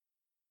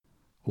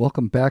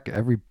Welcome back,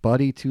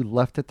 everybody, to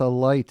Left at the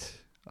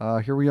Light.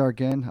 Here we are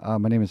again.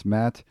 My name is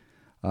Matt.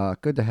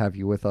 Good to have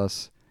you with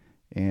us.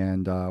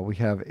 And we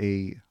have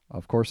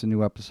of course, a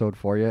new episode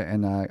for you.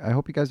 And I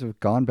hope you guys have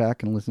gone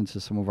back and listened to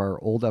some of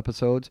our old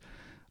episodes.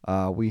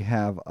 We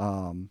have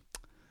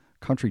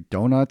Country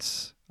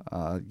Donuts,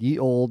 Ye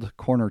Old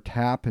Corner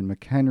Tap in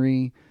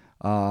McHenry,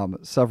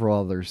 several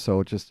others.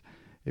 So just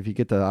if you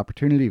get the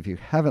opportunity, if you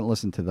haven't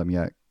listened to them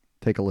yet,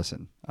 take a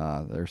listen.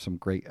 There's some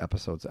great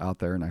episodes out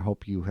there, and I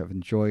hope you have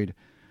enjoyed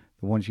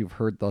the ones you've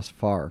heard thus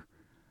far.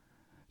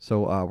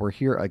 So we're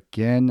here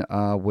again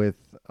with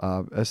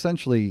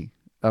essentially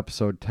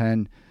episode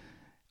 10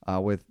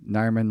 with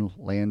Nairman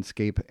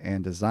Landscape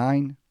and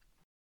Design.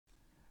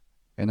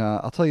 And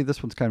I'll tell you,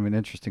 this one's kind of an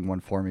interesting one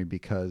for me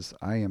because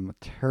I am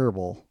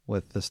terrible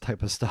with this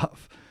type of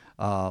stuff.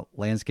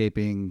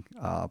 Landscaping,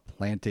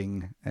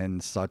 planting,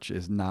 and such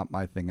is not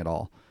my thing at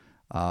all.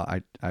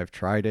 I've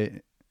tried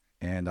it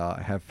and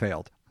have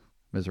failed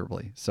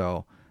miserably.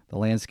 So the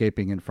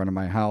landscaping in front of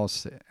my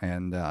house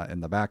and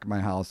in the back of my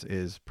house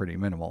is pretty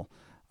minimal.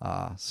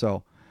 These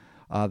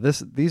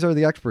are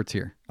the experts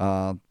here.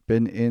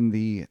 Been in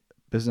the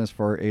business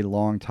for a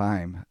long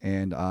time,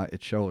 and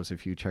it shows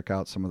if you check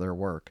out some of their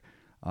work.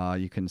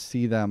 You can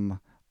see them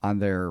on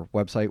their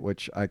website,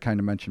 which I kind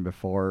of mentioned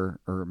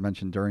before or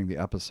mentioned during the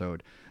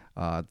episode.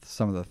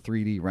 Some of the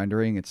 3D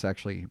rendering, it's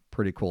actually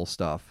pretty cool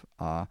stuff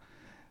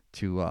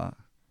to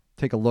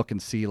take a look and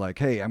see like,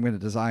 hey, I'm going to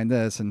design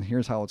this and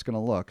here's how it's going to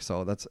look.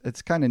 So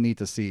it's kind of neat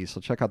to see. So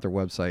check out their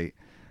website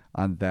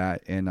on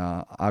that, and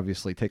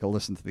obviously take a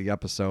listen to the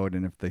episode.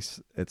 And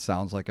if it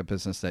sounds like a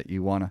business that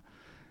you want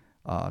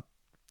to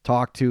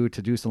talk to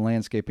do some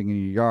landscaping in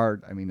your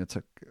yard, I mean,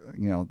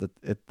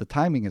 the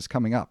timing is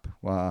coming up.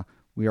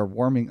 We are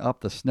warming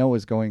up. The snow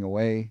is going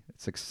away.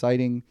 It's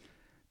exciting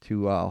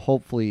to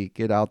hopefully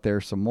get out there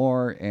some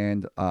more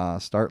and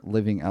start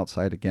living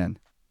outside again.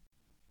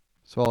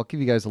 So I'll give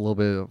you guys a little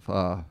bit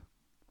of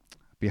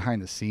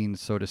behind the scenes,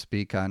 so to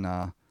speak, on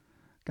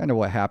kind of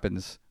what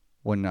happens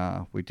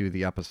when we do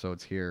the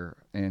episodes here.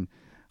 And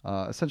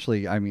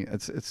essentially, I mean,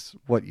 it's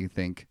what you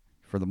think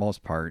for the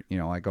most part.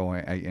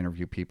 I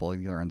interview people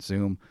either on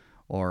Zoom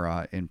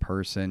or in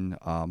person,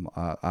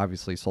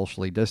 obviously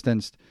socially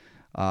distanced.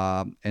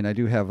 And I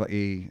do have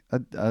I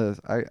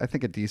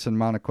think a decent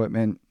amount of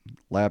equipment: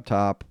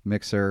 laptop,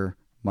 mixer,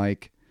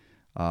 mic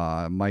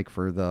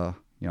for the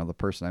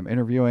person I'm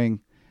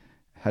interviewing,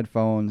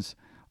 headphones.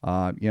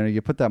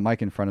 You put that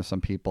mic in front of some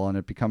people and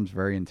it becomes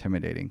very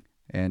intimidating.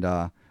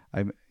 And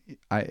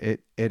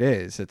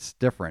it's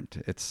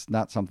different. It's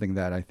not something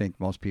that I think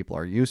most people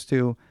are used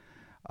to,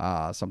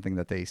 something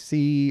that they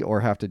see or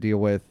have to deal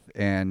with.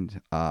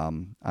 And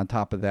on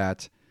top of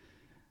that,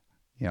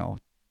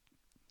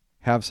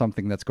 have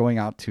something that's going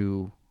out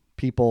to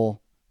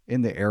people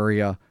in the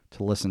area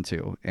to listen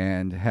to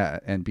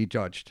and be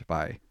judged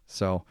by.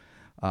 So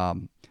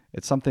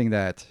it's something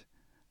that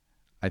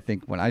I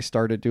think when I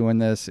started doing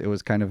this, it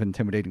was kind of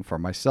intimidating for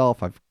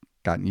myself. I've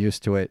gotten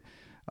used to it,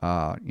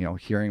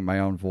 hearing my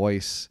own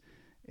voice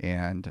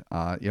and,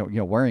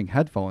 wearing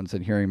headphones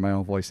and hearing my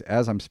own voice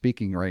as I'm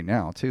speaking right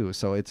now too.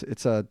 So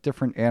it's a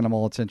different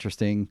animal. It's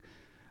interesting.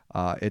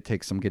 It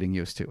takes some getting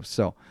used to.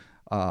 So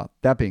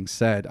that being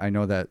said, I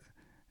know that,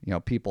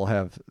 people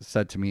have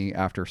said to me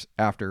after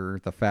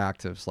the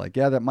fact, it's like,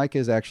 yeah, that mic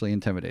is actually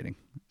intimidating.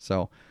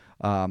 So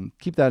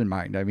keep that in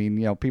mind. I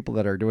mean, people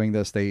that are doing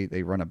this,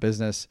 they run a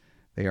business.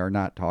 They are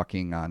not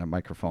talking on a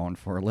microphone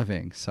for a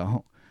living.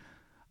 So,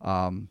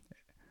 and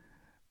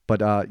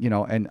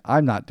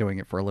I'm not doing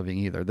it for a living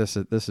either. This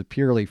is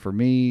purely for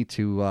me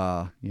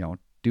to,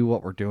 do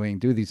what we're doing,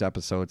 do these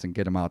episodes and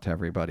get them out to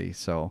everybody.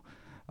 So,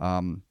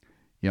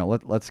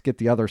 let's get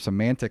the other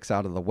semantics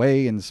out of the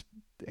way. And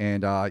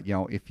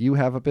if you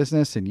have a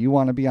business and you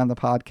want to be on the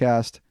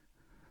podcast,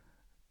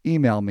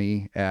 email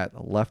me at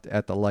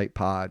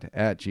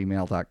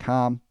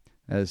leftatthelightpod@gmail.com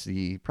as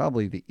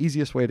probably the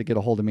easiest way to get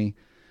a hold of me.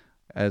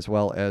 As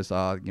well as,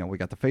 we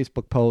got the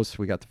Facebook posts,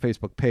 we got the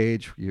Facebook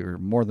page. You're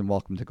more than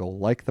welcome to go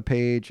like the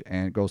page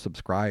and go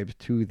subscribe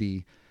to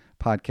the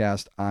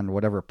podcast on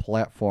whatever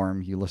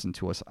platform you listen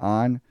to us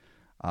on.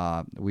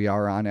 We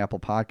are on Apple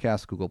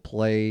Podcasts, Google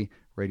Play,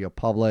 Radio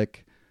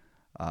Public,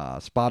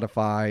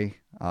 Spotify,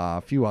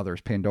 a few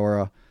others,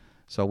 Pandora.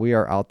 So we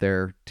are out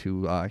there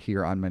to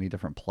hear on many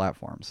different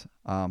platforms.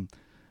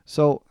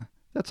 So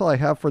that's all I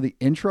have for the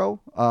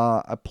intro.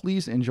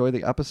 Please enjoy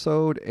the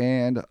episode,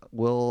 and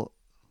we'll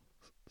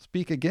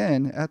speak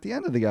again at the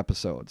end of the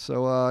episode.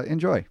 So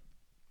enjoy.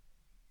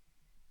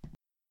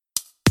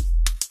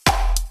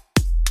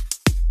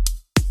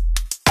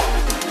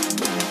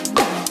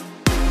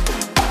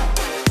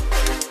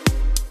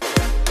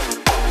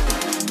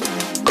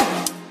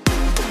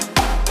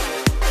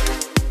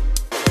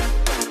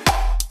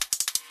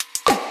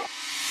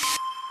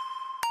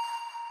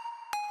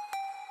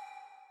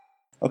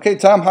 Okay,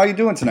 Tom, how you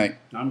doing tonight?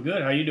 I'm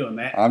good. How you doing,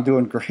 Matt? I'm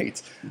doing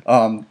great.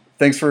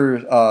 Thanks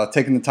for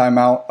taking the time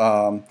out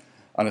on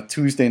a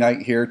Tuesday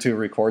night here to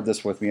record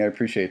this with me. I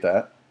appreciate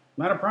that.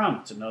 Not a problem.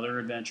 It's another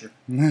adventure.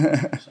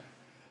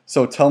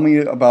 So tell me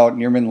about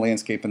Nearman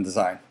Landscape and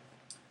Design.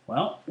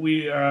 Well,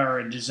 we are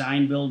a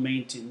design build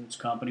maintenance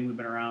company. We've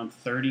been around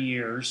 30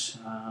 years.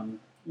 A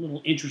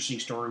little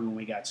interesting story when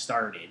we got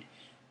started,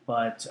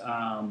 but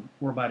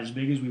we're about as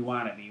big as we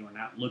want to be. We're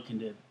not looking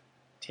to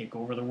take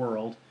over the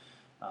world.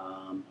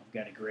 I've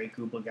got a great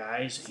group of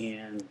guys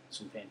and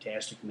some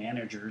fantastic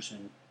managers,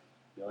 and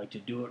we like to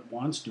do it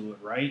once, do it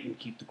right, and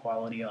keep the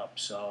quality up.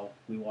 So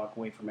we walk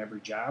away from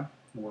every job,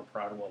 and we're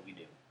proud of what we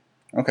do.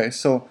 Okay,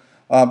 so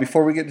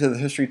before we get into the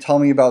history, tell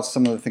me about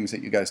some of the things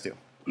that you guys do.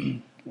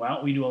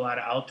 Well, we do a lot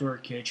of outdoor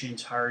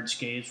kitchens,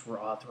 hardscapes.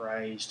 We're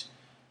authorized,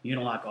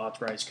 Unilock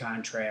authorized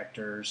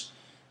contractors.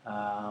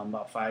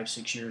 About 5,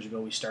 6 years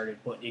ago, we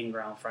started putting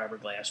in-ground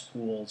fiberglass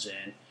pools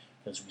in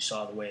because we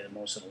saw the way that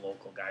most of the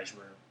local guys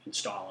were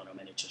installing them,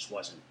 and it just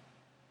wasn't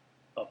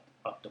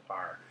up to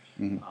par.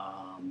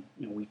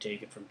 We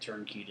take it from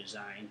turnkey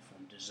design,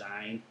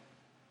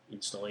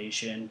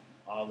 installation,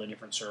 all the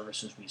different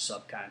services. We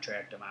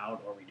subcontract them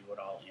out, or we do it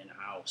all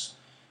in-house.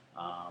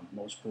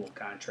 Most pool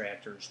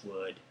contractors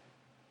would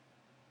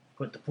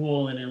put the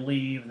pool in and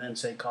leave, and then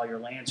say, call your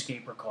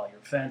landscaper, call your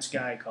fence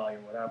guy, call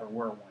your whatever.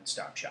 We're a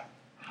one-stop shop.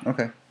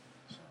 Okay.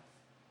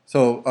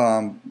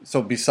 So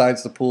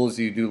besides the pools,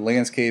 you do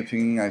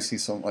landscaping. I see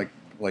some like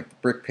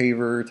brick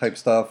paver type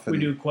stuff. We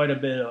do quite a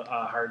bit of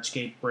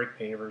hardscape brick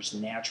pavers,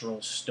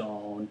 natural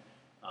stone,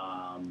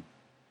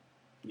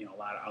 a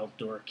lot of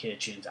outdoor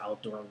kitchens,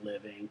 outdoor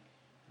living,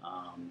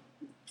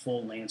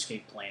 full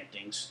landscape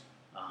plantings,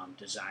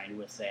 designed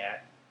with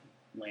that,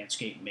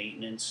 landscape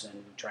maintenance, and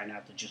we try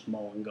not to just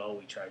mow and go.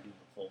 We try to do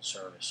the full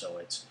service. So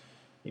it's,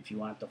 if you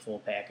want the full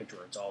package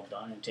where it's all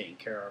done and taken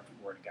care of,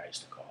 we're the guys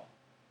to call.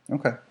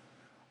 Okay.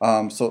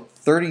 So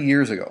 30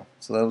 years ago.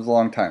 So that was a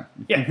long time.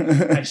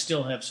 Yeah. I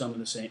still have some of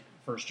the same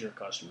first-year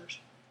customers.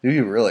 Do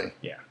you really?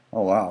 Yeah.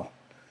 Oh, wow.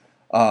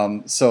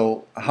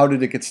 So how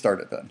did it get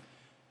started then?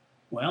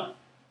 Well,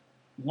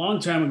 a long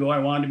time ago, I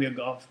wanted to be a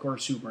golf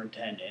course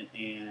superintendent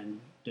and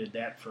did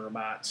that for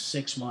about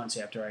 6 months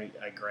after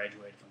I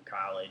graduated from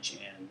college,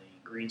 and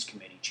the Greens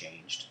Committee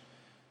changed.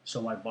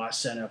 So my boss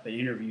set up an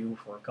interview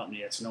for a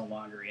company that's no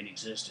longer in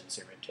existence.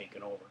 They were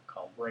taken over,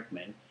 called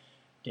Brickman.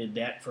 Did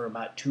that for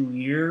about 2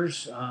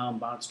 years,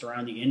 bounced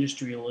around the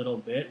industry a little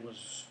bit,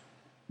 was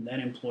then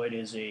employed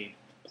as a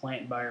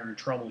plant buyer and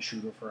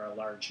troubleshooter for a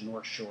large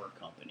North Shore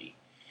company.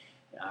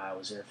 I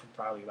was there for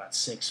probably about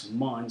 6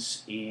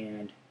 months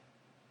and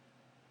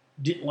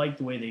didn't like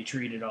the way they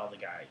treated all the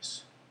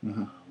guys.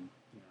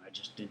 I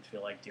just didn't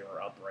feel like they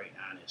were upright and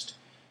honest.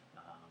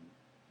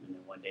 And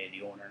then one day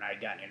the owner and I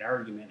got in an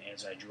argument.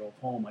 As I drove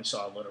home, I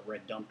saw a little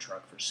red dump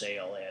truck for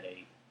sale at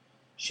a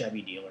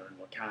Chevy dealer in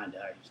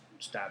Wakanda. I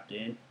stopped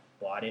in,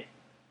 bought it,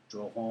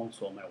 drove home,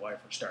 told my wife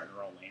we're starting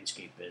our own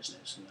landscape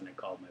business, and then I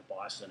called my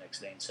boss the next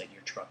day and said,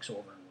 your truck's over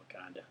in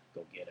Wakanda,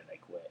 go get it. I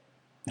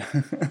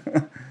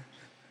quit.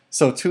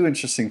 So 2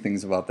 interesting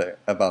things about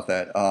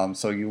that.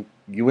 So you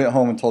went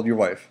home and told your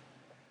wife.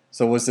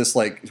 So was this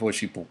was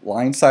she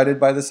blindsided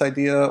by this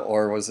idea,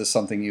 or was this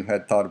something you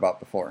had thought about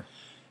before?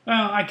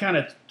 Well, I kind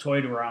of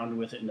toyed around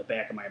with it in the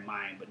back of my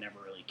mind, but never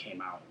really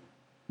came out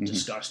and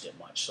discussed it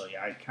much. So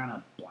yeah, I kind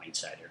of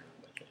blindsided her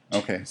with it.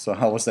 Okay, so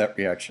how was that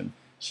reaction?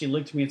 She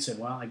looked at me and said,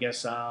 well, I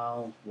guess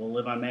we'll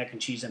live on mac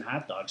and cheese and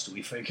hot dogs till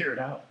we figure it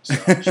out. So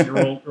she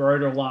rolled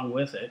right along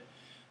with it.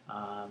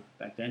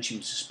 Back then she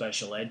was a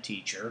special ed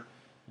teacher.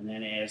 And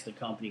then as the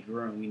company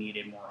grew and we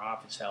needed more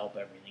office help,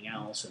 everything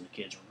else, and the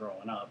kids were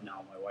growing up,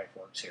 now my wife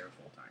works here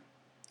full time.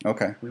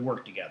 Okay. We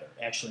work together,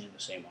 actually in the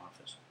same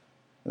office.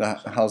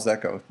 How's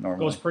that go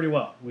normally? Goes pretty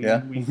well.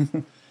 Yeah?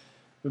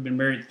 We've been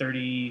married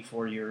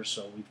 34 years,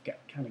 so we've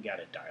kind of got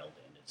it dialed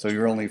in. So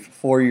you're only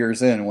 4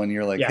 years in when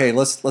you're like, yeah. Hey,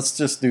 let's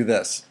just do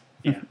this.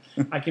 Yeah,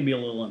 I can be a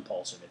little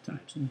impulsive at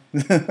times.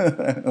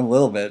 A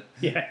little bit.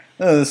 Yeah.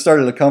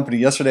 Started a company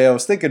yesterday. I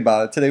was thinking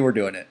about it. Today we're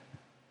doing it.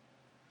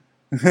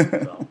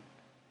 So,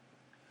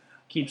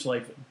 keeps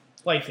life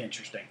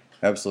interesting.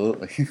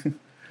 Absolutely.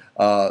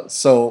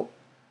 So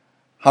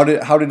how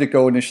did it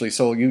go initially?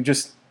 So it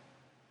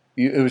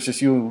was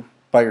just you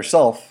by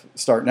yourself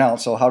starting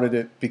out. So how did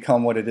it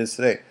become what it is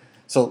today?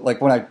 So like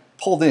when I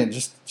pulled in,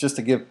 just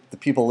to give the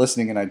people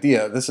listening an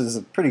idea, this is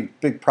a pretty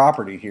big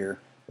property here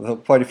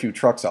with quite a few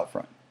trucks out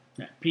front.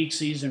 Yeah, peak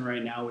season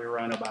right now we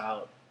run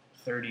about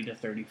 30 to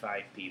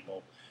 35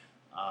 people.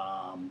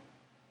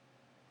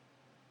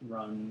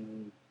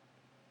 Run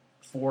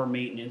 4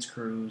 maintenance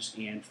crews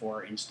and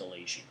 4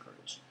 installation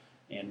crews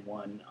and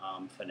 1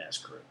 finesse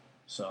crew.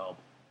 So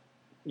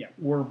yeah,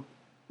 we're,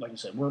 like I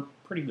said, we're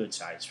pretty good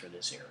size for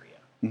this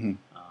area.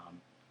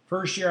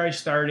 First year I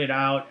started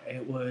out,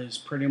 it was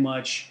pretty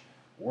much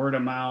word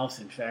of mouth.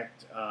 In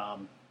fact,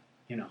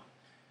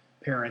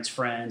 parents,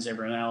 friends,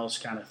 everyone else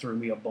kind of threw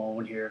me a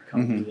bone here.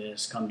 Come do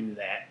this, come do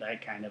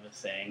that kind of a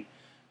thing.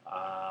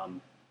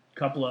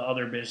 Couple of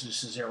other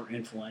businesses that were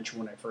influential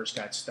when I first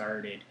got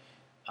started.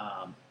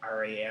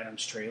 R.A.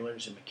 Adams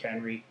Trailers in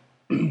McHenry.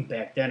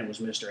 Back then it was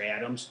Mr.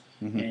 Adams,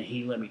 and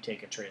he let me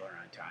take a trailer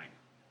on time.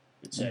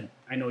 And said,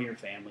 I know your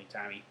family,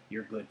 Tommy.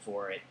 You're good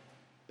for it.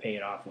 Pay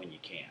it off when you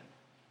can.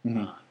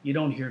 You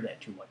don't hear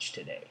that too much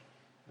today.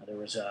 There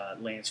was a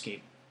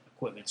landscape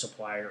equipment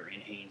supplier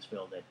in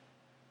Haynesville that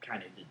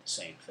kind of did the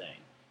same thing.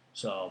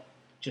 So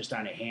just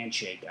on a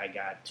handshake, I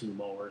got 2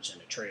 mowers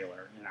and a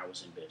trailer, and I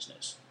was in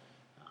business.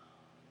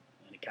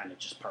 And it kind of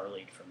just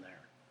parlayed from there.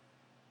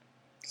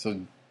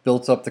 So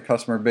built up the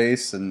customer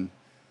base and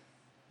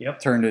Yep.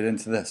 turned it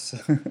into this.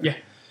 Yeah.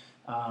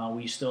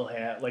 We still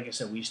have, like I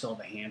said, we still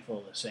have a handful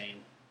of the same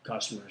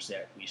customers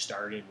that we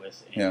started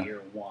with in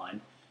year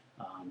one.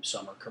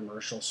 Some are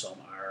commercial, some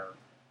are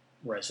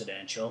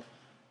residential.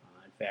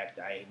 In fact,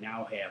 I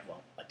now have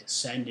a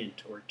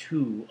descendant or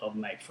 2 of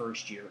my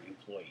first year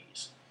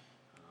employees.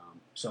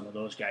 Some of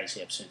those guys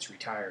have since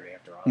retired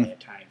after all that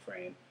time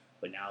frame,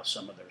 but now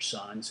some of their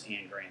sons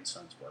and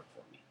grandsons work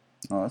for me.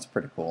 Oh, that's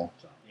pretty cool.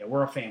 So, yeah,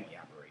 we're a family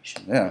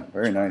operation. Yeah,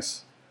 very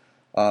nice.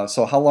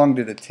 So how long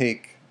did it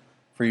take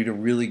for you to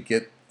really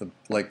get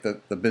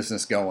the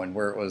business going,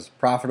 where it was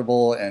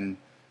profitable and?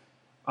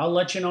 I'll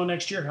let you know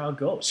next year how it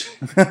goes.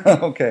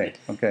 Okay.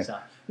 So,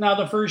 now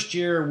the first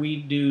year we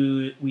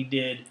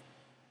did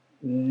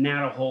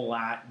not a whole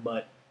lot,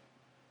 but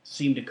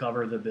seemed to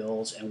cover the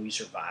bills, and we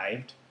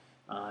survived.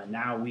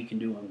 Now we can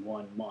do in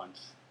 1 month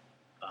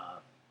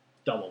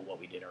double what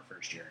we did our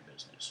first year in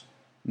business.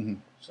 Mm-hmm.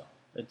 So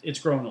it's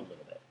grown a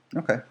little bit.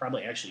 Okay.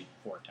 Probably actually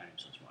 4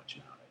 times as much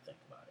now that I think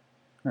about it.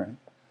 All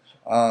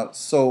right.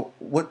 So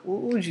what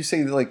would you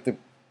say that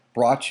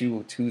brought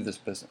you to this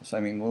business? I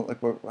mean,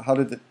 how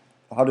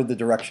did the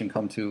direction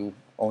come to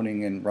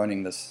owning and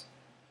running this?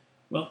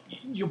 Well,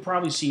 you'll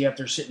probably see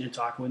after sitting and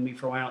talking with me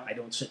for a while, I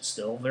don't sit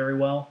still very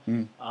well.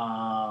 And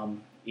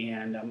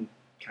I'm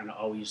kind of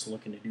always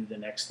looking to do the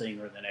next thing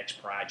or the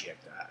next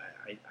project.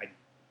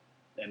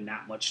 I am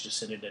not much to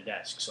sit at a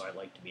desk, so I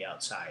like to be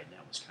outside. And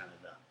that was kind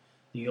of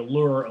the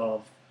allure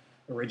of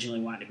originally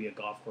wanting to be a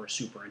golf course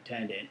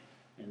superintendent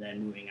and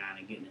then moving on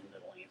and getting into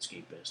the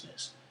landscape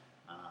business.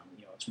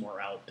 It's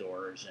more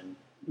outdoors, and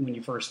when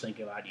you first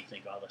think about it, you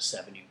think all the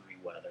 70-degree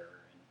weather.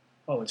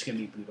 It's going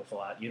to be beautiful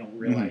out. You don't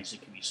realize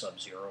it can be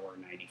sub-zero or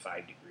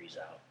 95 degrees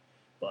out,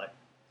 but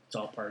it's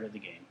all part of the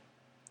game.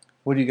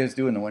 What do you guys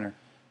do in the winter?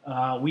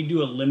 We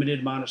do a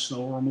limited amount of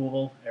snow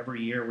removal.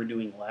 Every year we're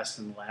doing less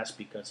and less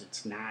because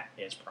it's not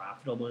as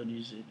profitable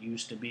as it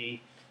used to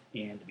be.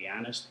 And to be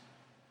honest,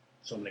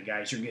 some of the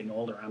guys are getting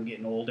older. I'm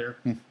getting older.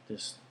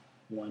 This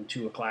 1,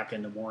 2 o'clock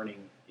in the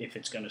morning, if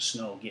it's going to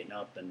snow, getting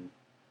up and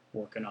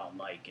working all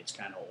night gets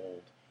kind of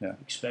old. Yeah.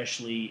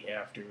 Especially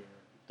after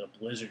the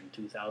blizzard in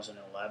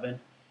 2011.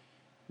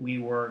 We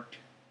worked,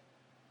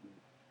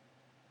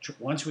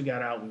 once we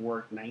got out, we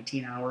worked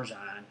 19 hours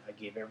on. I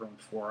gave everyone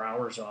 4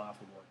 hours off.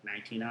 We worked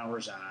 19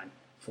 hours on,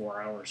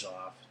 4 hours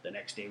off. The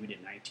next day we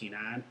did 19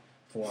 on,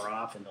 4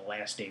 off, and the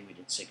last day we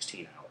did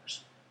 16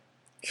 hours.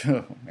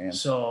 Oh, man.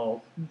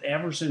 So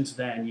ever since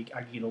then,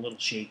 I get a little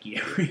shaky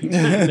every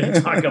time they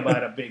talk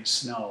about a big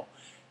snow.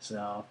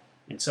 So,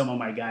 and some of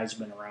my guys have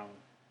been around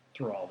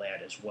through all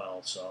that as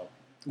well. So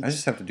I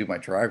just have to do my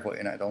driveway,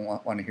 and I don't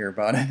want to hear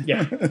about it.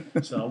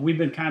 Yeah. So we've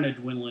been kind of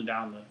dwindling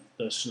down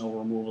the snow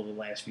removal the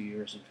last few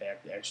years. In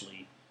fact,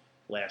 actually,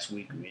 last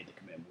week we made the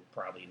commitment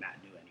we'll probably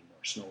not do any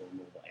more snow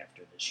removal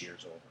after this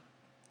year's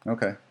over.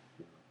 Okay.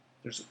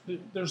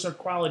 There's a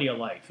quality of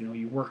life.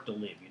 You work to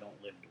live. You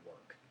don't live to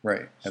work.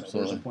 Right. So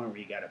Absolutely. there's a point where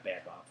you got to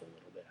back off a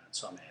little bit on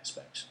some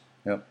aspects.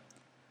 Yep.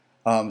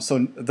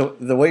 So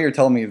the way you're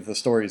telling me the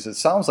stories, it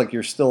sounds like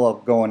you're still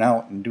going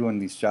out and doing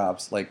these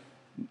jobs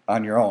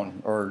on your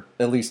own, or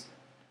at least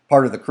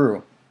part of the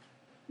crew.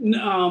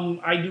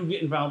 I do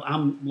get involved.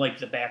 I'm like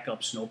the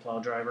backup snowplow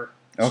driver.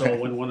 Okay. So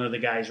when one of the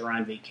guys are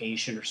on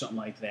vacation or something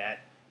like that,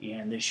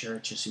 and this year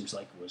it just seems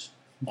like it was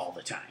all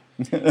the time.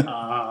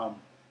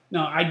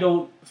 No, I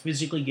don't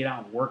physically get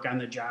out and work on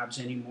the jobs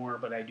anymore,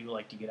 but I do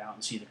like to get out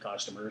and see the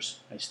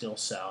customers. I still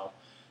sell,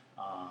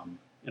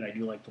 and I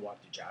do like to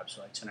walk the job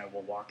sites, and I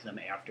will walk them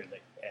after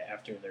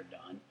they're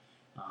done,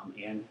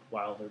 and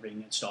while they're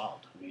being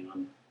installed. I mean,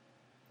 I'm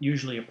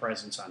usually a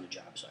presence on the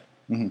job site.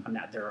 Mm-hmm. I'm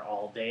not there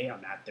all day.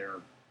 I'm not there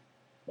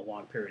a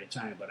long period of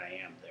time, but I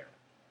am there.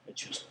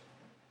 It's just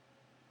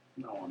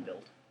how I'm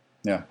built.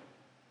 Yeah.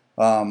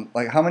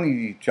 How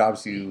many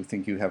jobs do you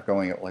think you have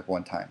going at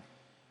one time?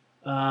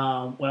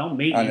 Well,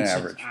 maintenance. On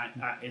average.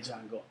 It's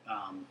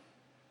ongoing.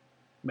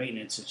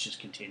 Maintenance, it's just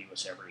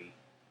continuous.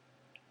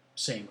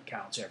 Same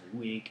accounts every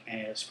week.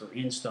 As for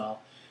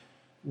install,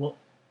 well,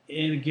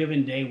 in a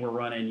given day, we're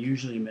running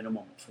usually a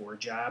minimum of 4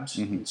 jobs,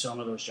 and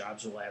some of those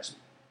jobs will last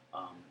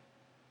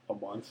a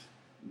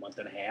month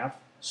and a half.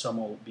 Some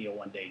will be a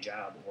 1-day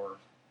job, or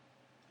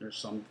there's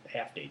some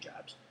half-day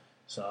jobs.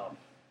 So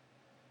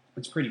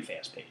it's pretty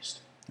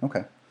fast-paced.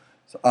 Okay.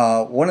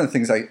 So, one of the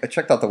things I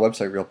checked out the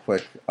website real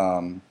quick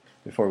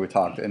before we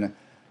talked, and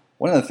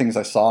one of the things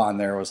I saw on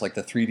there was the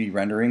 3D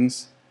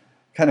renderings.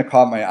 Kind of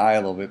caught my eye a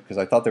little bit because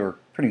I thought they were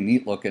pretty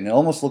neat looking. It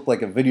almost looked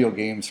like a video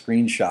game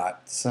screenshot,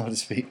 so to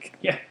speak.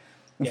 Yeah.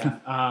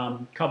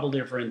 Couple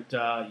different.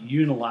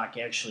 Unilock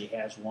actually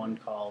has one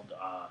called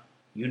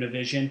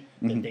Univision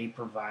that they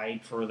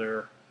provide for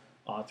their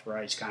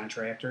authorized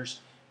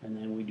contractors, and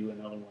then we do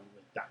another one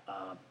with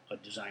a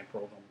design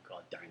program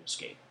called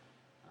Dynoscape.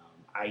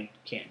 I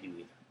can't do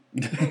either.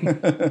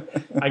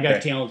 I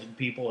got talented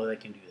people that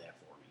can do that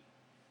for me.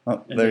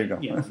 Oh, And there you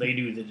go. They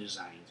do the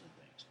designs and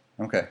things.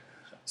 Okay.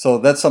 So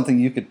that's something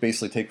you could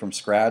basically take from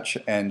scratch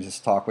and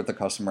just talk with the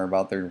customer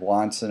about their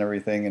wants and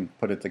everything and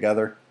put it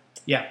together?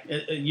 Yeah.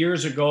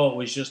 Years ago, it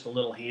was just a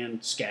little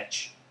hand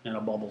sketch and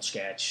a bubble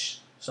sketch,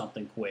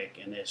 something quick.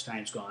 And as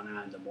time's gone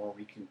on, the more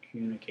we can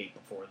communicate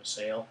before the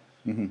sale,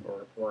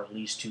 or at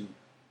least to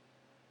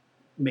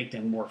make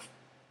them more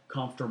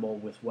comfortable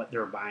with what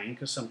they're buying,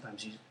 because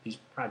sometimes these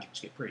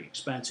projects get pretty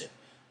expensive.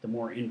 The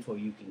more info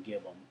you can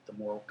give them, the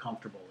more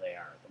comfortable they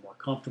are. The more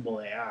comfortable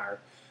they are,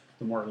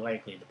 the more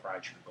likely the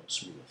project will go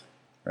smooth.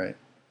 Right.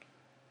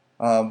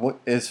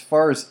 As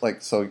far as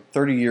so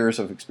 30 years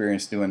of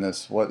experience doing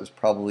this, what is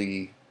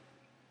probably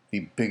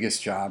the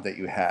biggest job that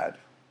you had?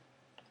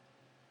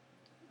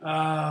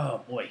 Oh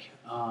boy,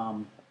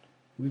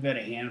 we've had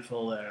a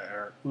handful that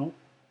are, well,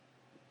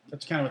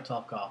 that's kind of a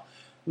tough call.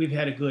 We've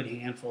had a good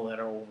handful that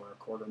are over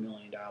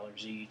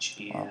 $250,000 each,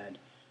 and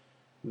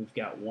we've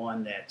got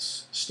one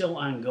that's still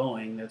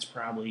ongoing. That's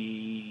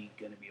probably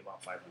going to be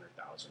about $500,000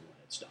 when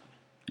it's done.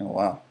 Oh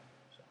wow!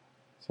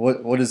 So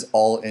what is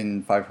all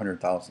in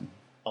 500,000?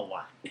 A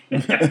lot.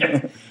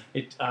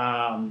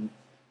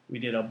 We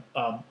did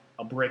a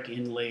brick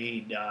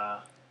inlaid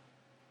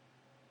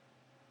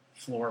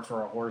floor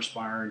for a horse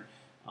barn.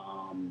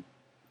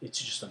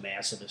 It's just a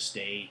massive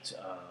estate.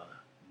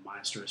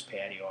 Monstrous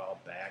patio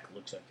out back.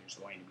 Looks like there's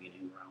going to be an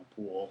in-ground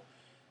pool.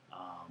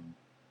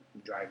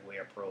 Driveway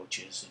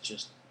approaches.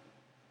 It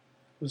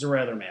was a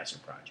rather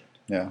massive project.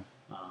 Yeah.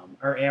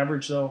 Our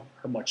average though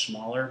are much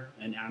smaller,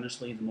 and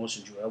honestly, the most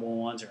enjoyable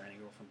ones are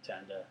anywhere from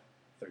 $10,000 to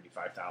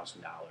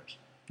 $35,000.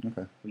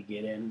 Okay. We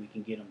get in, we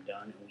can get them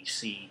done, and we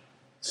see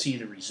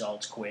the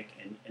results quick,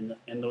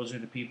 and those are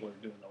the people who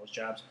are doing those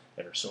jobs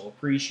that are so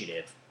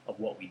appreciative of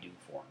what we do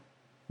for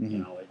them. Mm-hmm.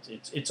 You know,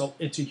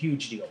 it's a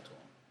huge deal to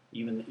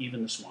them,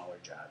 even the smaller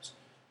jobs.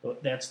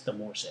 But that's the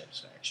more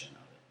satisfaction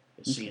of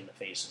it, is seeing the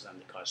faces on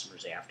the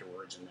customers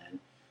afterwards, and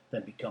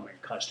then becoming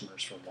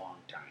customers for a long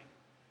time.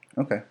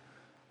 Okay.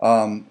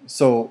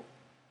 So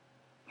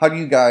how do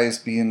you guys,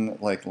 being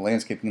like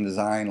landscaping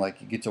design,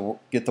 like you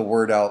get the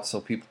word out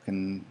so people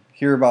can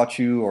hear about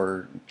you,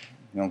 or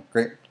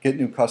get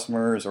new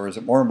customers, or is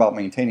it more about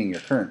maintaining your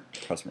current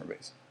customer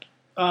base?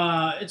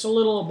 It's a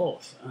little of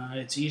both.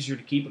 It's easier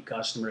to keep a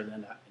customer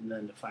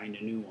than to find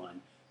a new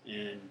one.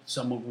 And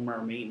some of them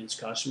are maintenance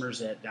customers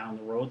that down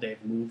the road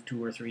they've moved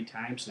 2 or 3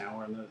 times. Now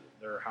we're in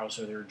their house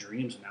of their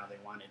dreams, and now they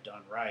want it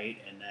done right.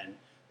 And then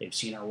they've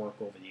seen our work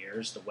over the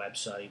years. The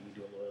website, we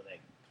do a little of that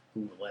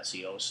Google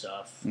SEO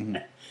stuff. Mm-hmm.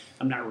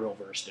 I'm not real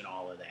versed in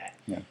all of that.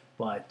 Yeah.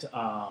 But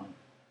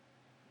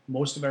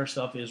most of our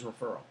stuff is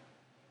referral.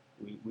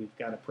 We've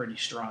got a pretty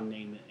strong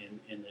name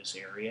in this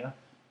area.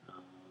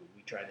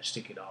 We try to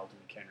stick it all to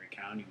McHenry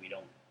County. We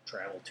don't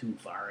travel too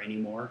far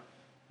anymore.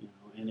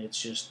 And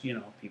it's just,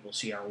 people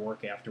see our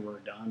work after we're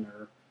done,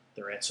 or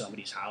they're at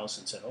somebody's house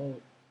and said, oh,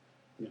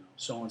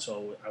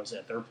 so-and-so, I was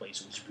at their place,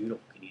 it was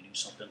beautiful, can you do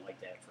something like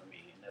that for me?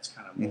 And that's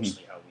kind of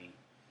mostly how we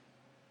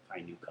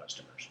find new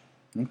customers.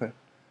 Okay.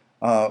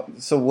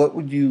 So what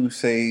would you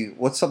say,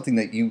 what's something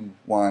that you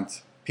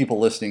want people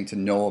listening to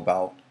know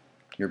about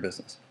your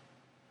business?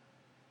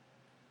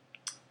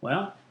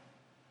 Well,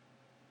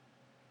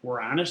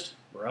 we're honest,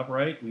 we're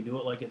upright, we do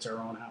it like it's our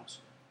own house.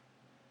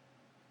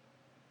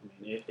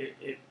 I mean,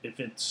 if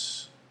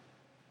it's,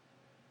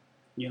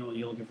 you're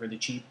looking for the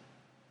cheap,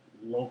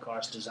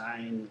 low-cost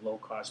design,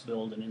 low-cost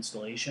build and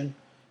installation,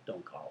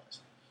 don't call us.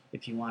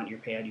 If you want your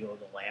patio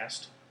to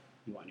last,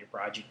 you want your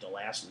project to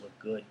last and look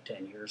good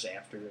 10 years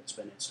after it's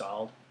been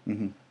installed,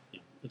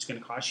 it's going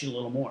to cost you a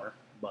little more,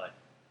 but...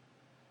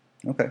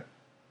 Okay.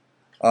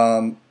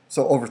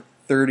 So over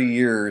 30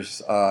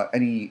 years,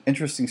 any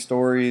interesting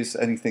stories,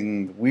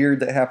 anything weird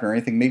that happened, or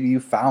anything maybe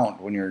you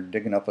found when you're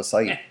digging up a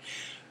site?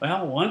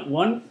 Well,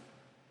 one,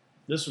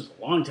 this was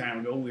a long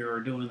time ago. We were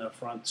doing the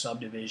front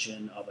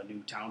subdivision of a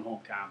new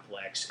townhome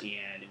complex,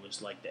 and it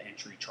was like the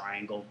entry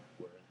triangle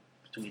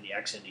between the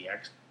exit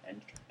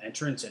and the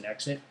entrance and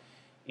exit.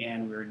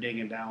 And we were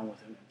digging down with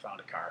him and found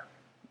a car.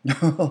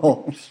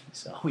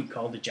 So we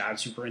called the job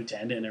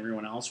superintendent and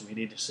everyone else. We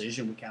made a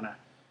decision. We kind of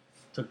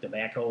took the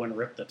backhoe and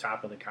ripped the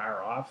top of the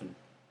car off and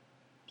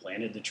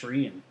planted the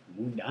tree and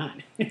moved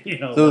on. So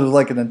it was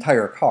like an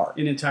entire car.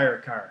 An entire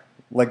car.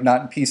 Like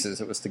not in pieces,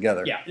 it was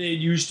together. Yeah, it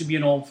used to be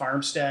an old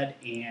farmstead,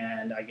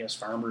 and I guess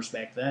farmers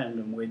back then,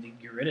 when we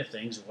would get rid of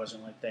things, it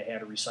wasn't like they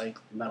had a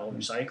metal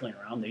recycling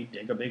around. They'd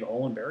dig a big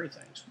hole and bury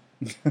things.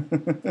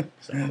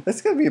 So,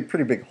 that's going to be a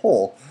pretty big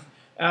hole.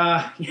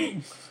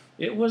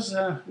 It was,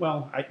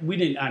 we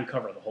didn't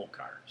uncover the whole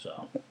car,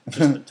 so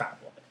just the top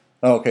of it.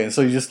 Okay,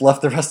 so you just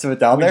left the rest of it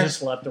down there? We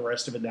just left the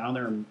rest of it down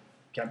there and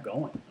kept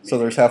going. I mean, so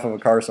there's half of a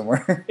car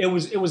somewhere? It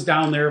was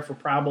down there for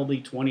probably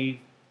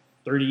 20,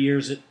 30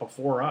 years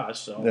before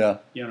us, so,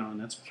 yeah. And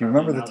that's... Do you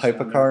remember the type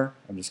of car?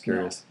 I'm just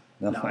curious.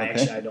 No, okay.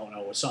 Actually, I don't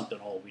know. It was something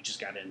old. We just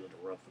got into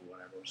the roof or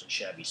whatever. It was a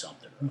Chevy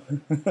something.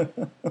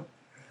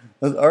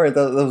 All right,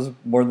 that was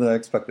more than I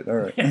expected. All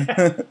right.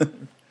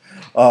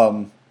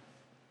 Um,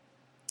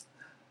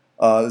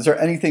 is there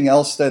anything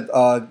else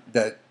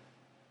that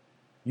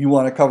you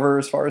want to cover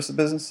as far as the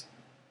business?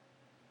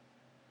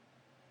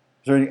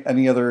 Is there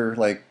any other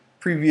like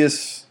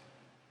previous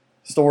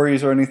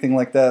stories or anything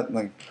like that,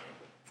 like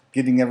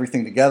getting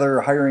everything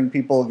together, hiring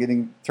people,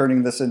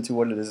 turning this into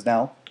what it is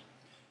now?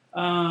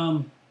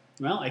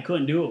 Well, I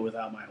couldn't do it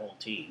without my whole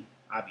team.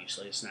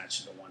 Obviously, it's not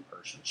just a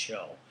one-person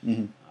show.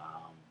 Mm-hmm.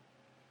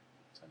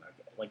 So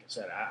like I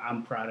said,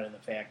 I'm proud of the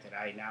fact that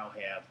I now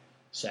have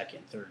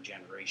second, third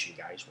generation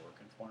guys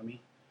working for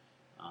me.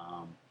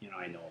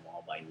 I know them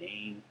all by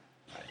name.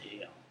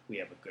 We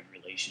have a good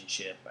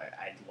relationship.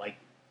 I like,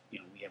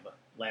 we have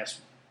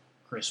last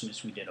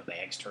Christmas we did a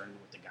bags tournament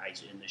with the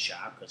guys in the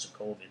shop because of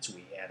COVID. So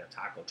we had a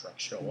taco truck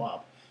show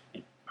up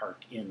and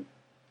parked in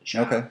the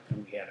shop, Okay.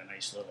 and we had a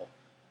nice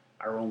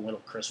our own little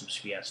Christmas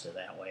fiesta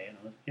that way, and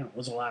it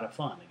was a lot of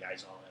fun. The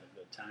guys all had a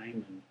good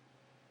time,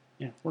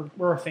 and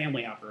we're a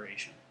family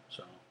operation.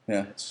 So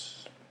yeah.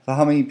 So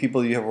how many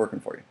people do you have working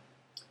for you?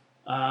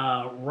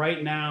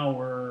 Right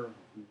now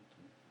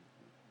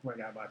we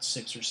got about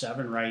 6 or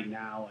 7 right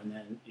now, and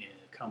then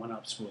coming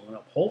up, spooling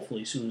up.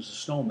 Hopefully, as soon as the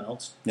snow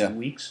melts, 2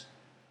 weeks,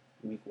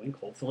 wink.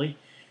 Hopefully,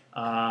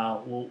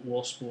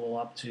 we'll spool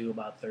up to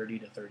about 30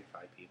 to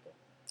 35 people.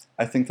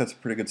 I think that's a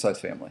pretty good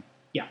sized family.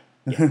 Yeah.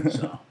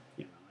 So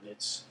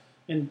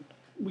and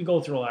we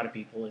go through a lot of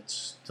people.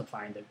 It's to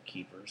find the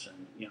keepers,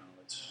 and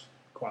it's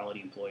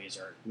quality employees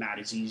are not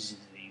as easy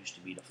as they used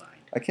to be to find.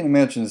 I can't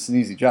imagine it's an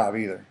easy job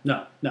either.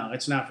 No,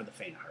 it's not for the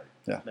faint of heart.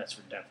 Yeah, that's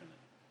for definite.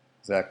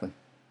 Exactly.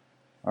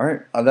 All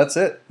right, that's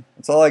it.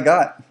 That's all I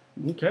got.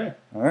 Okay.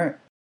 All right.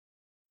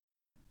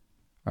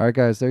 All right,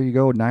 guys, there you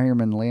go.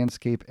 Neyerman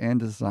Landscape and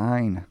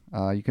Design.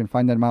 You can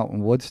find them out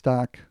in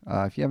Woodstock.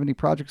 If you have any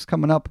projects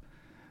coming up,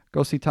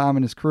 go see Tom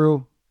and his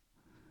crew.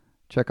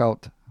 Check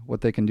out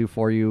what they can do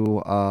for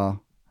you.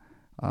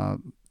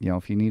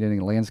 If you need any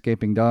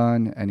landscaping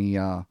done, any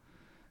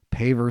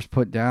pavers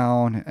put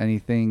down,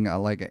 anything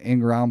like an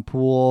in-ground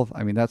pool.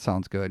 I mean, that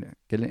sounds good.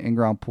 Get an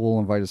in-ground pool,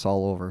 invite us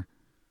all over.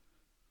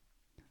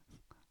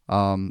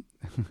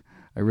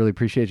 I really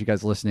appreciate you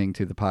guys listening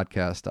to the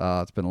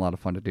podcast. It's been a lot of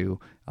fun to do.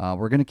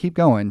 We're going to keep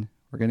going.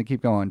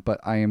 But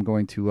I am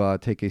going to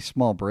take a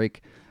small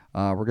break.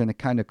 We're going to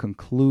kind of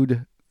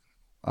conclude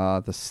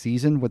the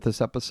season with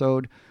this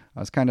episode. I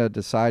was kind of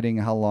deciding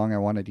how long I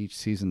wanted each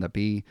season to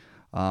be.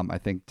 I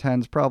think 10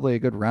 is probably a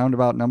good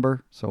roundabout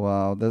number.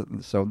 So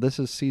this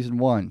is season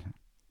 1,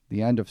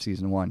 the end of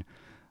season 1.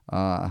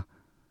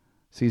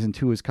 Season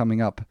 2 is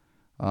coming up.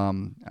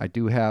 I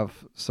do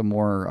have some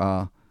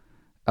more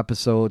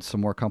episodes,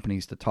 some more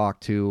companies to talk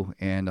to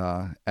and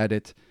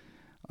edit.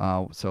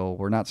 So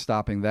we're not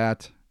stopping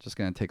that. Just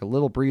going to take a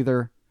little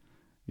breather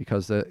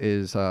because it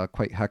is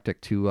quite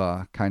hectic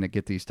to kind of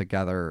get these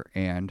together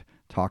and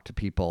talk to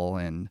people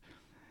and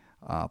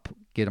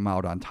get them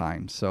out on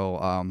time.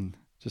 So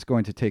just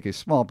going to take a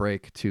small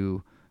break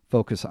to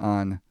focus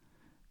on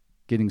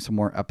getting some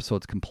more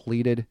episodes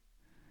completed.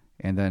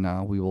 And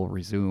then we will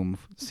resume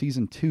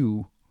season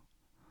 2,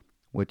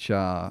 which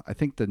I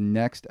think the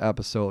next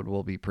episode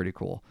will be pretty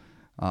cool.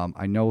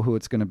 I know who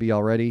it's going to be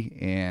already,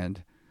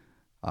 and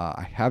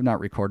I have not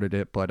recorded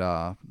it, but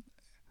I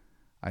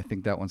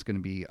think that one's going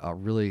to be a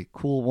really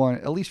cool one,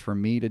 at least for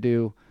me to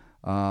do.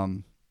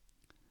 I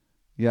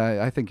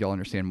think you'll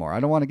understand more. I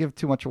don't want to give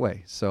too much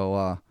away,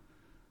 so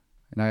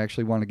and I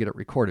actually want to get it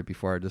recorded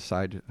before I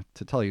decide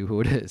to tell you who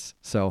it is.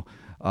 So,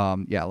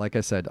 like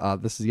I said,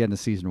 this is the end of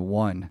season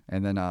 1,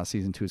 and then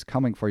season 2 is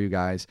coming for you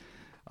guys.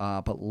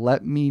 But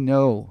let me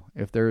know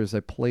if there is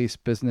a place,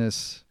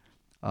 business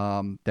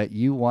that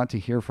you want to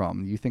hear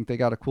from. You think they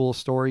got a cool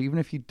story? Even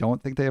if you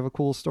don't think they have a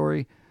cool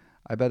story,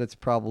 I bet it's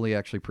probably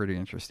actually pretty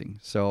interesting.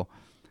 So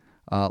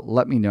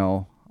let me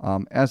know.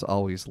 As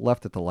always,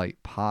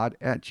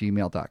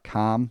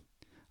 leftatthelightpod@gmail.com.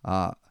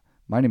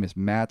 My name is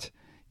Matt.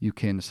 You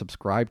can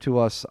subscribe to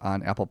us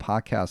on Apple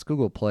Podcasts,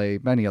 Google Play,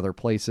 many other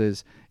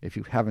places. If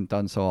you haven't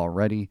done so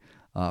already,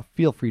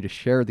 feel free to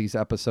share these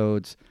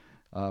episodes.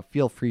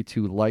 Feel free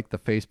to like the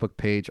Facebook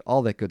page,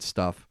 all that good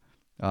stuff.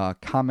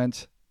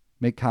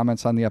 Make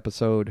comments on the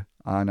episode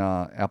on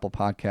Apple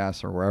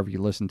Podcasts or wherever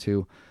you listen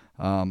to.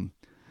 I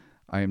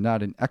am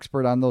not an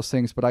expert on those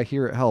things, but I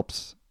hear it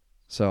helps.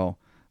 So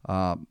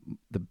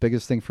the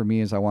biggest thing for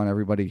me is I want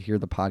everybody to hear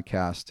the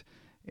podcast,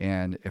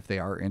 and if they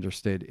are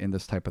interested in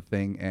this type of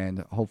thing and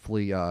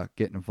hopefully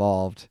get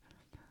involved,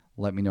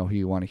 let me know who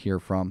you want to hear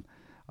from.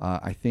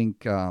 I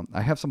think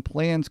I have some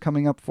plans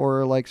coming up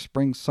for like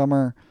spring,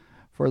 summer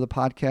for the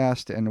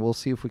podcast, and we'll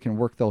see if we can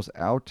work those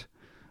out.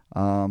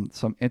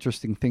 Some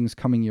interesting things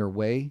coming your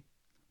way,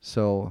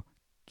 so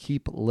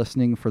keep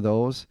listening for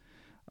those.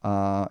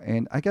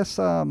 And I guess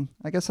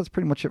that's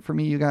pretty much it for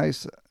me, you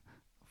guys.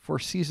 For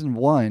season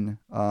 1,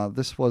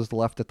 this was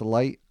Left at the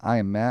Light. I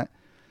am Matt,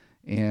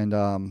 and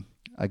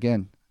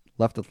again,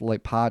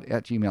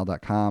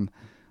 leftatthelightpod@gmail.com.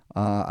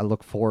 I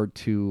look forward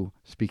to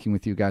speaking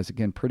with you guys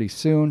again pretty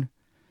soon.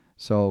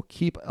 So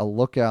keep a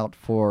lookout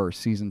for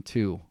season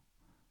 2.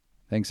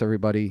 Thanks,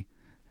 everybody.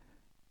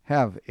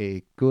 Have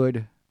a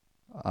good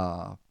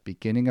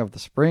beginning of the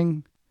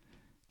spring.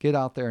 Get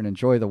out there and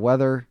enjoy the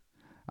weather.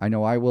 I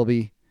know I will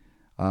be.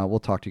 We'll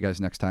talk to you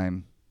guys next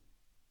time.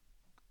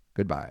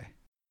 Goodbye.